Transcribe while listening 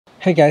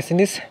Hey guys, in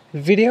this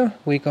video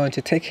we're going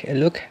to take a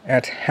look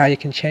at how you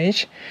can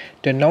change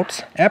the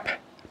Notes app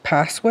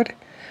password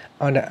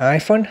on the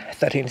iPhone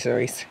 13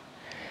 series.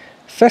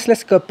 First,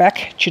 let's go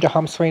back to the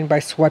home screen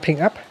by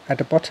swiping up at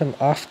the bottom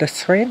of the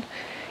screen,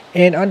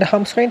 and on the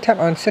home screen tap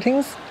on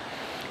Settings.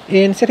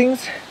 In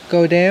Settings,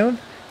 go down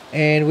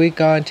and we're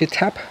going to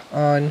tap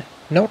on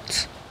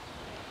Notes.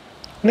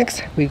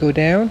 Next we go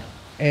down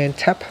and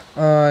tap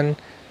on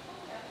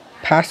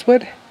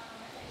Password,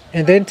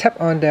 and then tap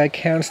on the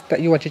accounts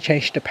that you want to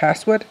change the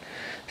password.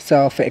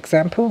 So for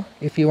example,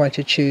 if you want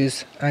to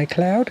choose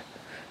iCloud,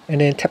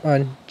 and then tap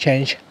on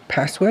change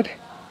password,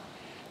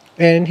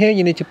 and here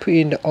you need to put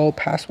in the old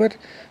password.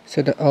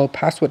 So the old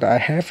password I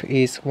have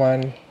is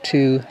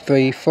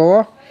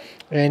 1234,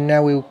 and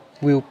now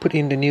we'll put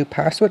in the new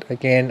password.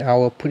 Again, I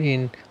will put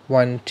in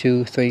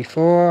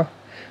 1234.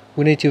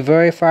 We need to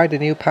verify the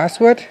new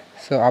password,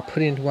 so I'll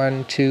put in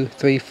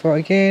 1234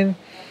 again.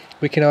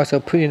 We can also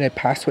put in a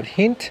password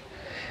hint,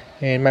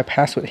 and my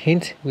password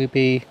hint will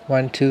be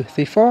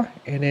 1234,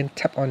 and then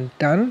tap on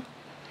done,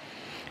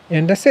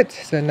 and that's it.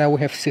 So now we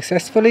have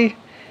successfully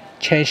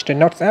changed the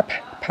Notes app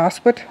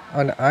password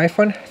on the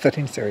iPhone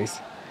 13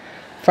 series.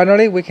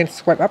 Finally, we can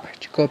swipe up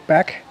to go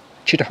back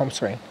to the home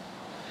screen.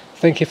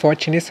 Thank you for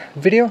watching this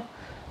video.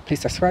 Please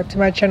subscribe to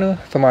my channel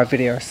for more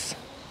videos.